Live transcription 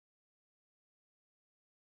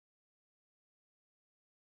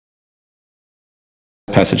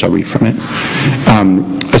passage, I'll read from it.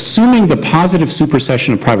 Assuming the positive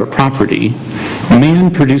supersession of private property,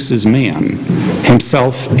 man produces man,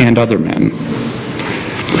 himself and other men.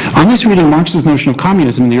 On this reading, Marx's notion of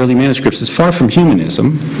communism in the early manuscripts is far from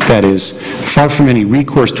humanism, that is, far from any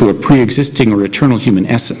recourse to a pre-existing or eternal human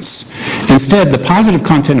essence. Instead, the positive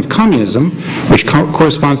content of communism, which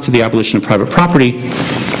corresponds to the abolition of private property,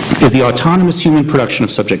 is the autonomous human production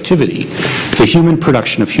of subjectivity, the human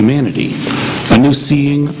production of humanity, a new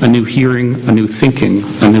seeing, a new hearing, a new thinking,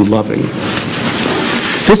 a new loving.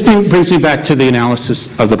 This brings me back to the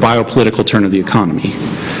analysis of the biopolitical turn of the economy.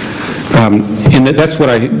 And that's what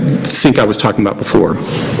I think I was talking about before,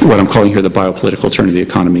 what I'm calling here the biopolitical turn of the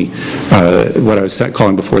economy, what I was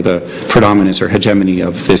calling before the predominance or hegemony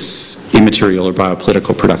of this immaterial or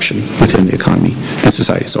biopolitical production within the economy and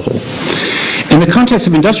society as a whole. In the context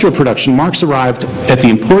of industrial production, Marx arrived at the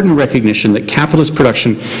important recognition that capitalist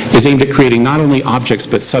production is aimed at creating not only objects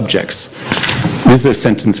but subjects. This is a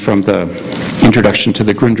sentence from the introduction to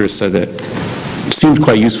the Grundrisse that seemed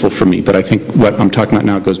quite useful for me, but I think what I'm talking about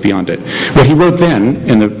now goes beyond it. What he wrote then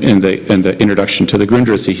in the introduction to the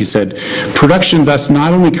Grundrisse, he said, production thus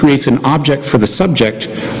not only creates an object for the subject,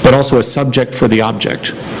 but also a subject for the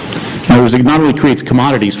object. In other words, it not only creates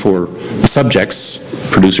commodities for the subjects,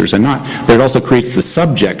 producers and not, but it also creates the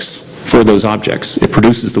subjects for those objects. It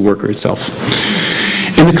produces the worker itself.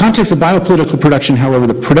 In the context of biopolitical production, however,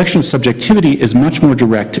 the production of subjectivity is much more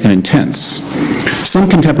direct and intense. Some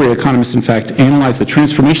contemporary economists, in fact, analyze the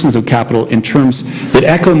transformations of capital in terms that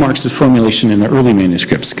echo Marx's formulation in the early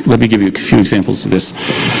manuscripts. Let me give you a few examples of this.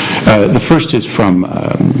 The first is from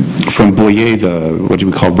Boyer, the, what do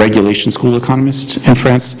we call, regulation school economist in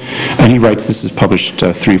France, and he writes, this is published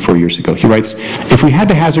 3 or 4 years ago, he writes, if we had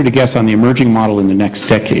to hazard a guess on the emerging model in the next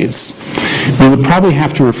decades, we would probably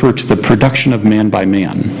have to refer to the production of man by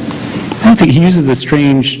man. I don't think he uses the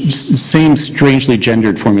same strangely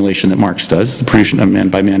gendered formulation that Marx does, the production of man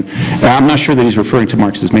by man. I'm not sure that he's referring to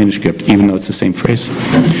Marx's manuscript, even though it's the same phrase.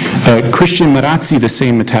 Christian Marazzi, the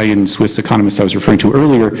same Italian-Swiss economist I was referring to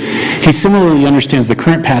earlier, he similarly understands the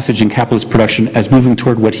current passage in capitalist production as moving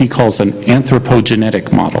toward what he calls an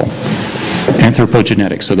anthropogenetic model.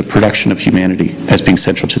 Anthropogenetic, so the production of humanity as being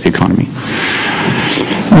central to the economy.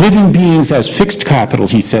 Living beings as fixed capital,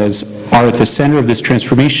 he says, are at the center of this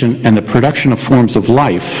transformation, and the production of forms of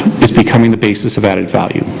life is becoming the basis of added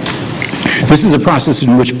value. This is a process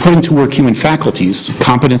in which putting to work human faculties,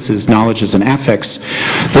 competences, knowledges, and affects,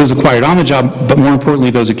 those acquired on the job, but more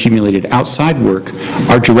importantly those accumulated outside work,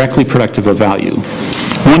 are directly productive of value.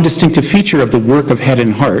 One distinctive feature of the work of head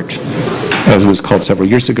and heart, as it was called several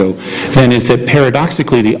years ago, then is that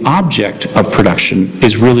paradoxically the object of production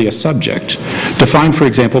is really a subject, defined, for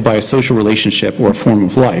example, by a social relationship or a form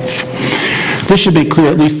of life. This should make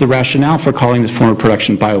clear at least the rationale for calling this form of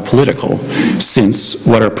production biopolitical, since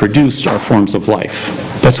what are produced are forms of life.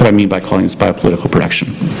 That's what I mean by calling this biopolitical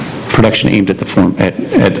production. Production aimed at the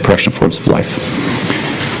production of forms of life.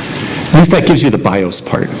 At least that gives you the bios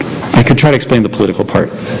part. I could try to explain the political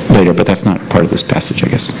part later, but that's not part of this passage, I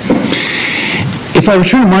guess. If I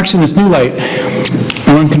return to Marx in this new light,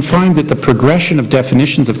 one can find that the progression of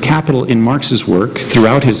definitions of capital in Marx's work,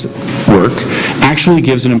 throughout his work, actually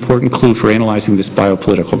gives an important clue for analyzing this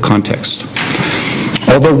biopolitical context.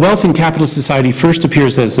 Although wealth in capitalist society first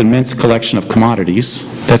appears as an immense collection of commodities,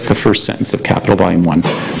 that's the first sentence of Capital, Volume 1,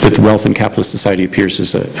 that the wealth in capitalist society appears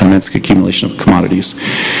as an immense accumulation of commodities.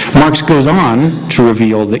 Marx goes on to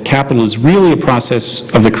reveal that capital is really a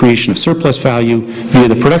process of the creation of surplus value via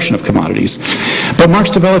the production of commodities. But Marx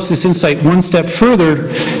develops this insight one step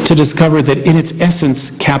further to discover that in its essence,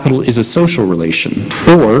 capital is a social relation.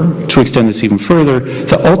 Or, to extend this even further,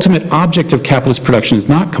 the ultimate object of capitalist production is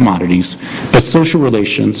not commodities, but social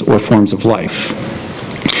relations or forms of life.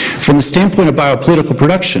 From the standpoint of biopolitical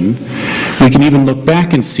production, we can even look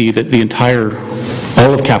back and see that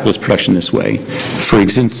all of capitalist production this way, for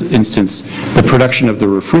instance, the production of the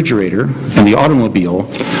refrigerator and the automobile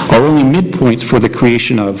are only midpoints for the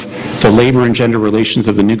creation of the labor and gender relations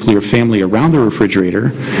of the nuclear family around the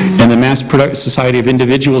refrigerator and the mass society of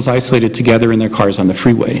individuals isolated together in their cars on the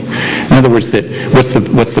freeway. In other words, that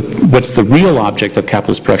what's the real object of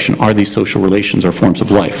capitalist production are these social relations or forms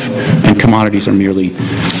of life, and commodities are merely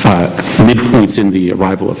midpoints in the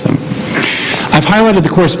arrival of them. I've highlighted the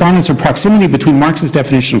correspondence or proximity between Marx's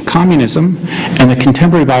definition of communism and the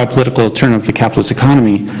contemporary biopolitical turn of the capitalist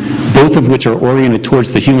economy, both of which are oriented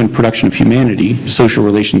towards the human production of humanity, social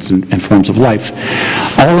relations, and forms of life,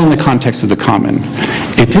 all in the context of the common.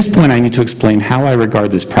 At this point, I need to explain how I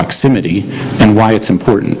regard this proximity and why it's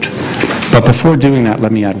important. But before doing that,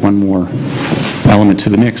 let me add one more element to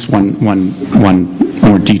the mix, one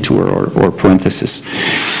more detour or parenthesis.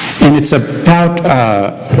 And it's about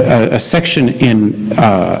a section in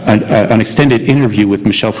an extended interview with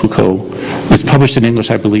Michel Foucault. It's published in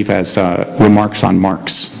English, I believe, as Remarks on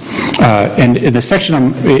Marx. And the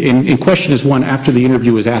section in question is one after the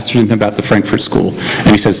interview was asked him about the Frankfurt School.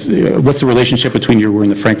 And he says, what's the relationship between your work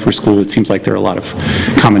and the Frankfurt School? It seems like there are a lot of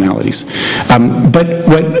commonalities. But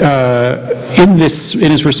what, in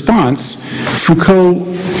his response, Foucault,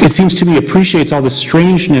 it seems to me, appreciates all the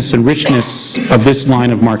strangeness and richness of this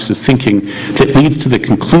line of Marx's thinking that leads to the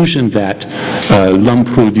conclusion that l'homme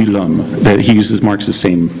produit l'homme, that he uses Marx's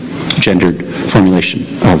same gendered formulation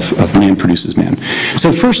of man produces man.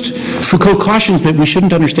 So first, Foucault cautions that we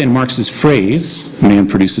shouldn't understand Marx's phrase, man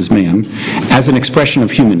produces man, as an expression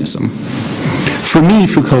of humanism. For me,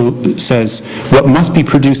 Foucault says, what must be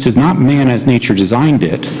produced is not man as nature designed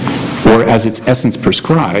it, or as its essence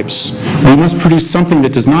prescribes. We must produce something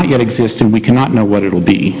that does not yet exist and we cannot know what it'll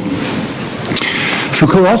be.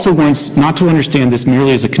 Foucault also wants not to understand this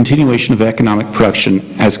merely as a continuation of economic production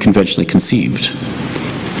as conventionally conceived.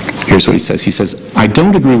 Here's what he says. He says, I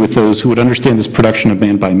don't agree with those who would understand this production of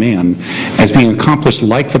man by man as being accomplished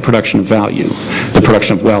like the production of value, the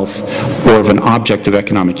production of wealth, or of an object of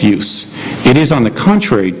economic use. It is, on the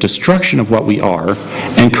contrary, destruction of what we are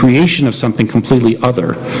and creation of something completely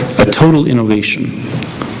other, a total innovation.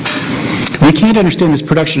 We can't understand this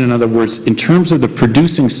production, in other words, in terms of the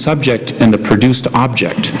producing subject and the produced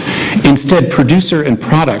object. Instead, producer and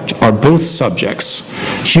product are both subjects.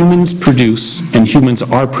 Humans produce and humans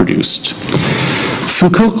are produced.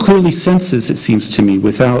 Foucault clearly senses, it seems to me,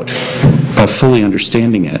 without fully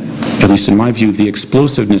understanding it, at least in my view, the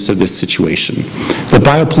explosiveness of this situation. The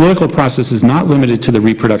biopolitical process is not limited to the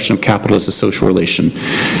reproduction of capital as a social relation.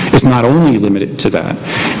 It's not only limited to that.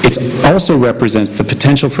 It also represents the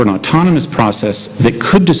potential for an autonomous process that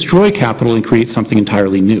could destroy capital and create something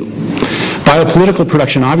entirely new. Biopolitical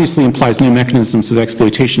production obviously implies new mechanisms of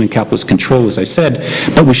exploitation and capitalist control, as I said,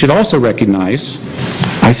 but we should also recognize,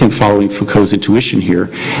 I think following Foucault's intuition here,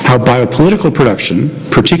 how biopolitical production,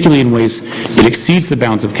 particularly in ways it exceeds the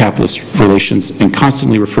bounds of capitalist relations and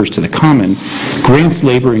constantly refers to the common, grants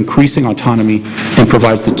labor increasing autonomy and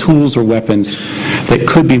provides the tools or weapons that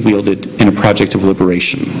could be wielded in a project of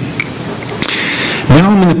liberation. Now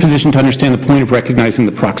I'm in the position to understand the point of recognizing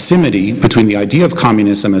the proximity between the idea of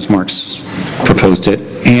communism, as Marx proposed it,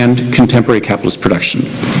 and contemporary capitalist production.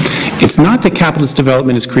 It's not that capitalist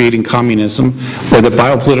development is creating communism or that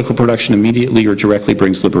biopolitical production immediately or directly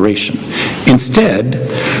brings liberation. Instead,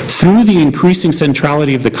 through the increasing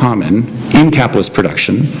centrality of the common in capitalist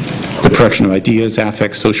production, the production of ideas,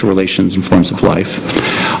 affects, social relations, and forms of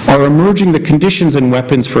life, are emerging the conditions and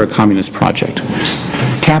weapons for a communist project.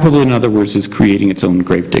 Capital, in other words, is creating its own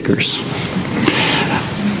gravediggers.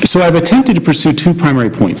 So I've attempted to pursue two primary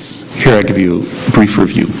points. Here I give you a brief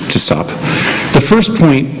review to stop. The first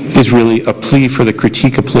point is really a plea for the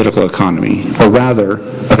critique of political economy, or rather,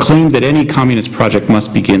 a claim that any communist project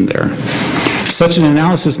must begin there. Such an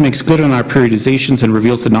analysis makes good on our periodizations and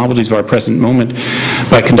reveals the novelties of our present moment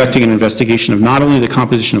by conducting an investigation of not only the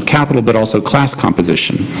composition of capital, but also class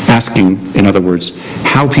composition, asking, in other words,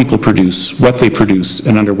 how people produce, what they produce,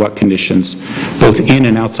 and under what conditions, both in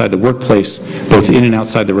and outside the workplace, both in and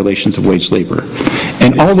outside the relations of wage labor.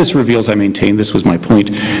 And all this reveals, I maintain, this was my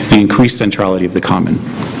point, the increased centrality of the common.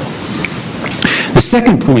 The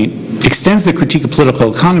second point extends the critique of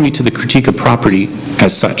political economy to the critique of property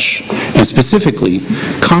as such. And specifically,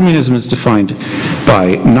 communism is defined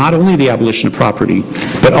by not only the abolition of property,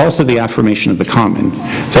 but also the affirmation of the common,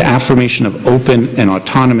 the affirmation of open and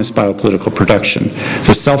autonomous biopolitical production,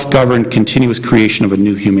 the self-governed continuous creation of a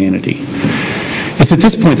new humanity. It's at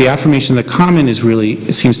this point the affirmation of the common is really,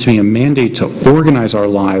 it seems to me, a mandate to organize our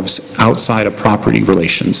lives outside of property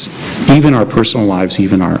relations, even our personal lives,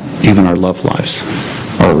 even our love lives,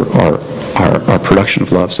 or our production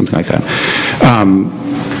of love, something like that.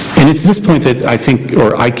 And it's this point that I think,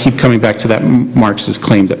 or I keep coming back to that Marx's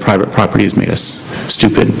claim that private property has made us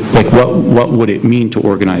stupid. Like, what would it mean to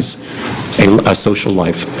organize a social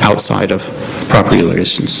life outside of property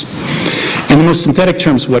relations? In the most synthetic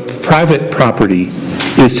terms, what private property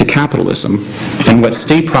is to capitalism and what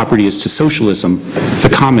state property is to socialism,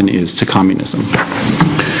 the common is to communism.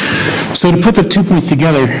 So to put the 2 points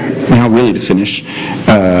together, now really to finish,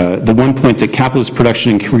 the one point that capitalist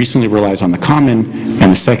production increasingly relies on the common,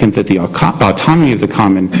 and the second that the autonomy of the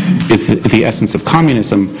common is the essence of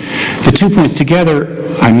communism, the 2 points together,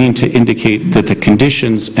 I mean to indicate that the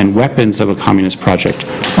conditions and weapons of a communist project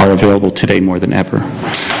are available today more than ever.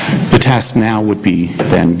 The task now would be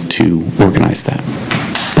then to organize that.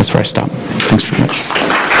 that's where I stop. Thanks very much.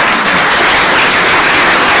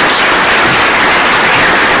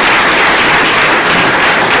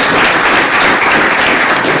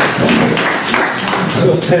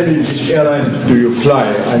 Just tell me, which airline do you fly?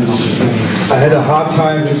 I had a hard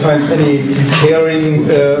time to find any caring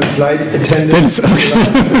flight attendants in the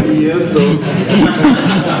last 20 years. So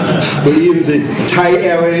even the Thai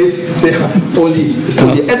Airways, they are it's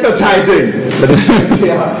only advertising, but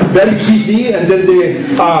they are very busy, and then they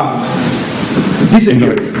are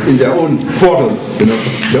disappearing in their own quarters,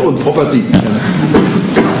 their own property.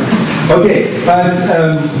 Okay, but.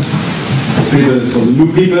 For the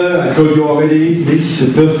new people, I told you already, the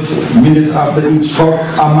first minutes after each talk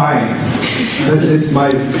are mine. That is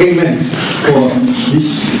my payment for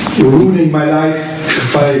ruining my life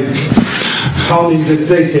by founding this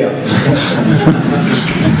place here.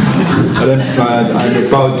 I'm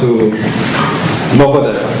about to know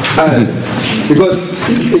that. Because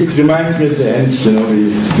it reminds me at the end,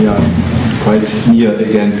 we are quite near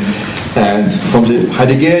again. And from the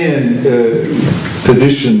Heideggerian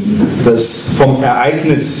tradition, this from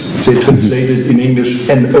Ereignis, they translated in English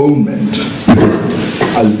ennownment,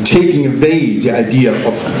 taking away the idea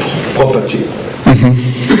of property.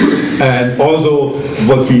 And also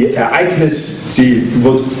what the Ereignis,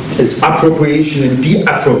 is appropriation and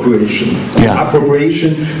de-appropriation.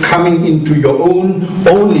 Appropriation coming into your own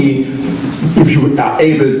only if you are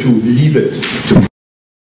able to leave it to